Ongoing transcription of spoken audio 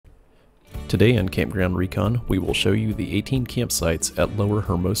Today on Campground Recon, we will show you the 18 campsites at Lower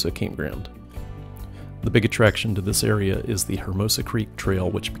Hermosa Campground. The big attraction to this area is the Hermosa Creek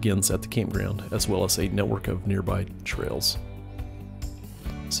Trail, which begins at the campground, as well as a network of nearby trails.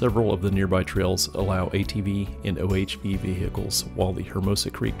 Several of the nearby trails allow ATV and OHV vehicles, while the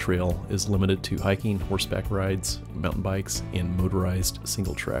Hermosa Creek Trail is limited to hiking, horseback rides, mountain bikes, and motorized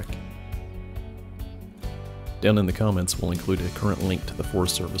single track. Down in the comments, we'll include a current link to the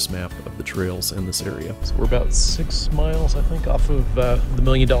Forest Service map of the trails in this area. So we're about 6 miles, I think, off of the $1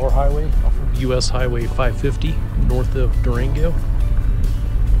 Million Highway, off of US Highway 550, north of Durango.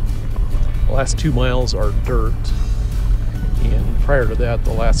 The last 2 miles are dirt, and prior to that,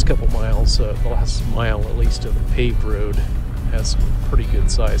 the last couple miles, the last mile at least of the paved road has some pretty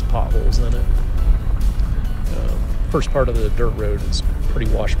good sized potholes in it. First part of the dirt road is pretty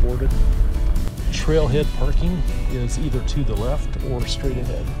washboarded. Trailhead parking is either to the left or straight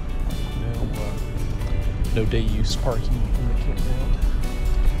ahead. No day use parking in the campground.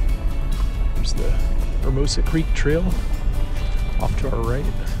 There's the Hermosa Creek Trail off to our right.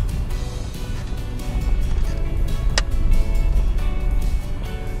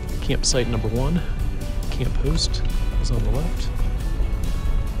 Campsite number 1, Camp Host, is on the left.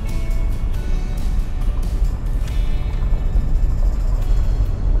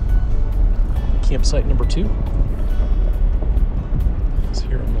 Campsite number 2 is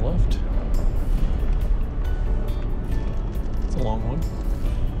here on the left. It's a long one.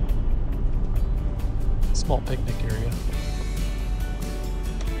 Small picnic area.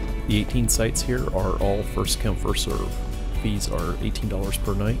 The 18 sites here are all first come, first serve. Fees are $18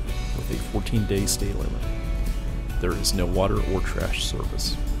 per night with a 14-day stay limit. There is no water or trash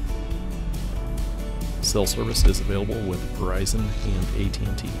service. Cell service is available with Verizon and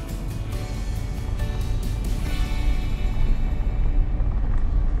AT&T.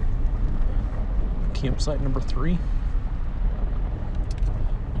 Campsite number 3.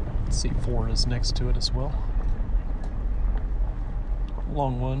 C4 is next to it as well.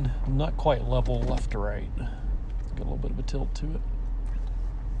 Long one, not quite level left to right. Got a little bit of a tilt to it.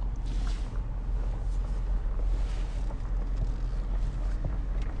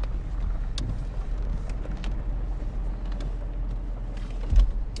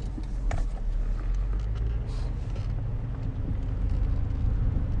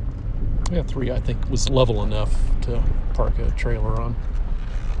 Yeah, 3 I think was level enough to park a trailer on.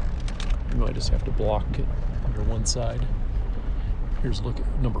 You might just have to block it under one side. Here's a look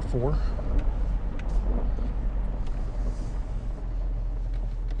at number 4.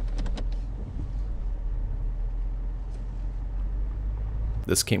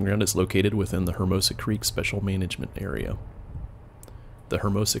 This campground is located within the Hermosa Creek Special Management Area. The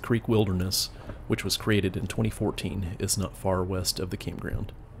Hermosa Creek Wilderness, which was created in 2014, is not far west of the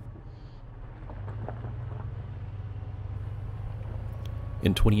campground.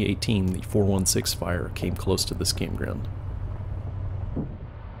 In 2018, the 416 fire came close to this campground.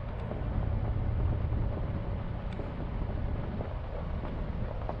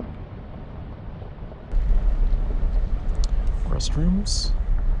 Restrooms,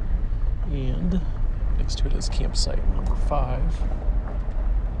 and next to it is campsite number 5.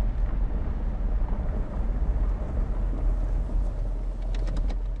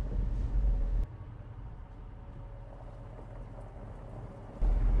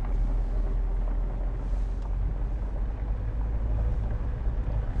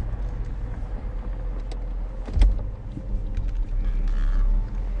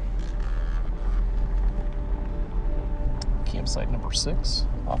 Campsite number 6,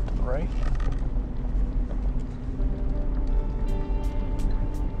 off to the right.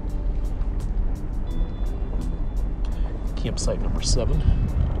 Campsite number 7,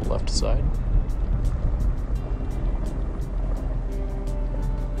 left side.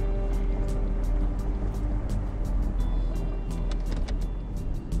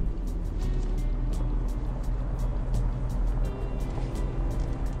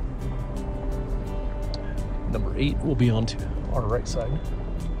 Number 8 will be on to our right side.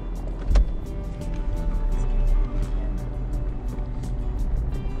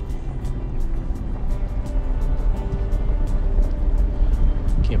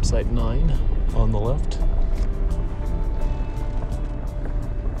 Campsite 9 on the left.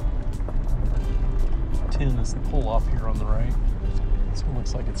 Ten is the pull off here on the right. This one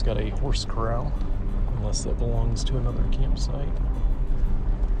looks like it's got a horse corral, unless that belongs to another campsite.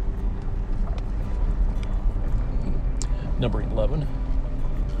 Number 11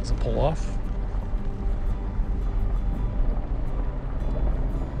 is a pull off.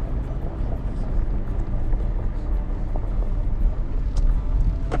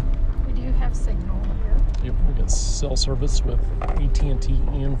 have signal here. Yep, we got cell service with AT&T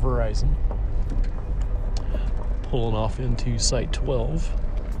and Verizon. Pulling off into Site 12.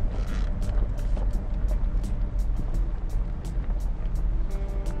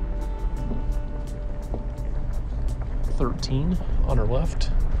 (13) on our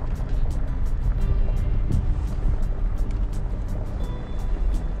left.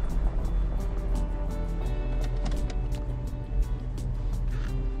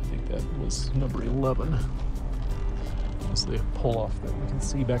 I think that was number 11. That's the pull off that we can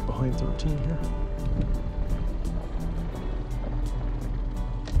see back behind 13 here.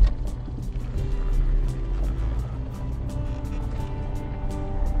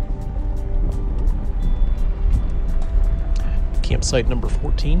 Campsite number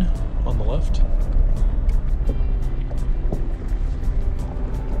 14 on the left.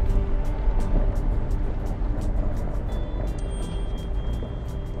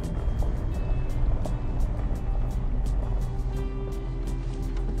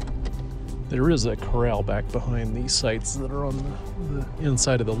 There is a corral back behind these sites that are on the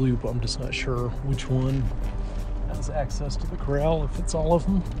inside of the loop. I'm just not sure which one has access to the corral, if it's all of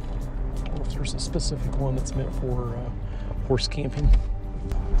them, or if there's a specific one that's meant for horse camping.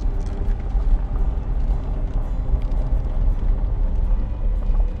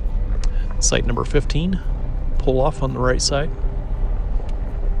 Site number 15, pull off on the right side.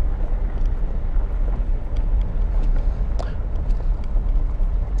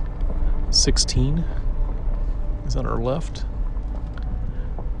 (16) is on our left.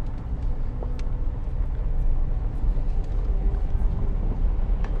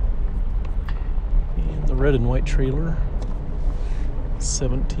 And the red and white trailer,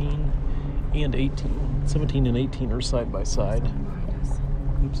 17 and 18. 17 and 18 are side by side.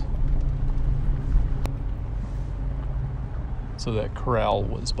 Oops. So that corral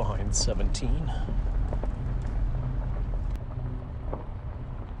was behind 17.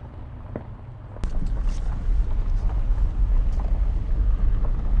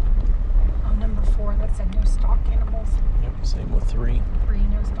 On number 4, that said no stock animals. Yep, same with 3. 3,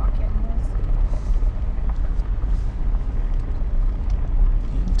 no stock animals.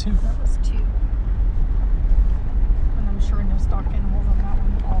 And 2. That was 2. And I'm sure no stock animals on that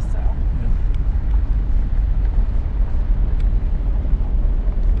one also. Yep.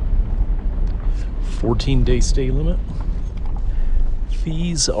 14-day stay limit.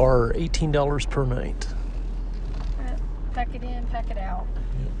 Fees are $18 per night. Pack it in, pack it out.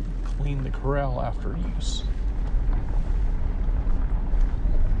 Yep. Clean the corral after use.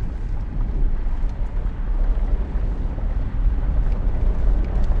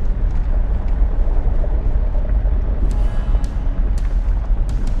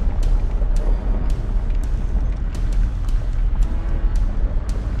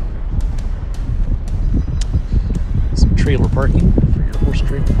 Trailer parking for your horse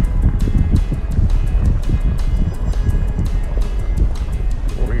trailer.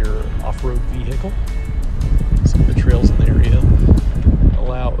 Or your off-road vehicle. Some of the trails in the area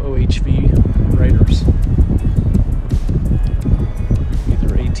allow OHV riders,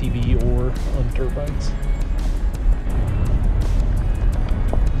 either ATV or on dirt bikes.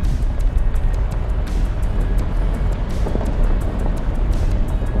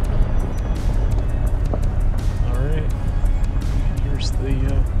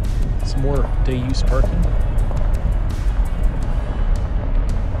 Some more day use parking.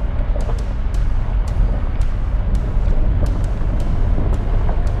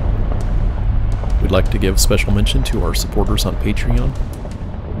 We'd like to give special mention to our supporters on Patreon.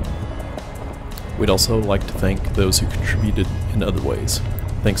 We'd also like to thank those who contributed in other ways.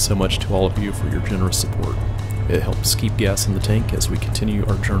 Thanks so much to all of you for your generous support. It helps keep gas in the tank as we continue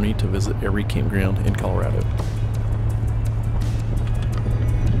our journey to visit every campground in Colorado.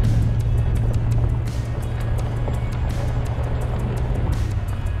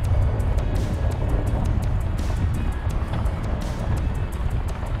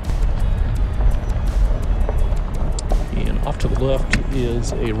 Off to the left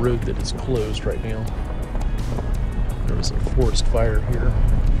is a road that is closed right now. There was a forest fire here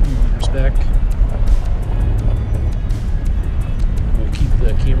a few years back. We'll keep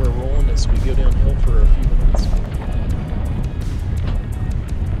the camera rolling as we go downhill for a few minutes.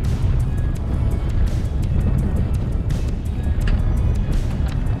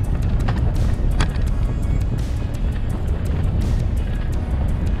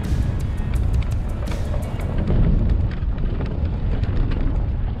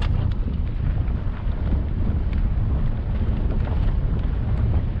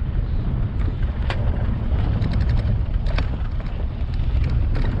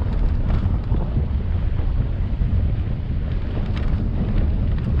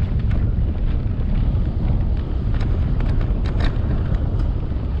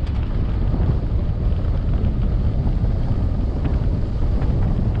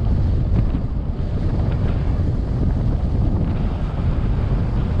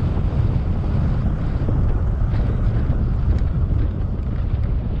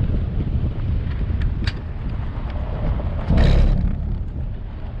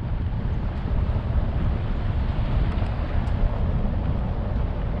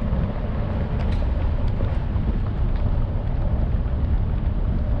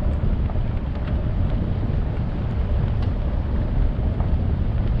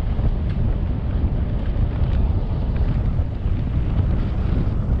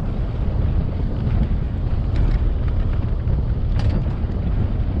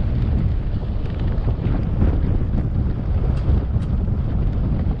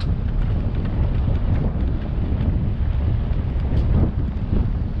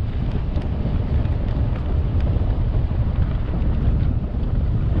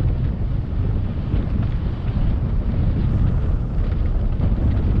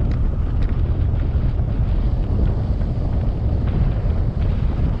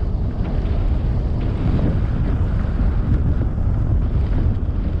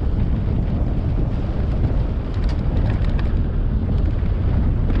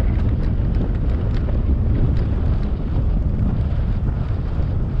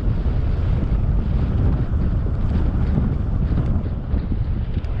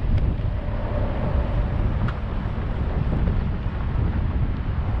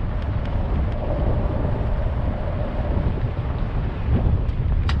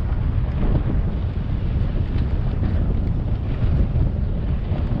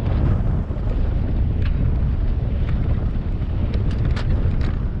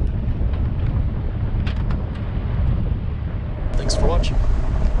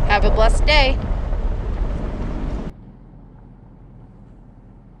 blessed day.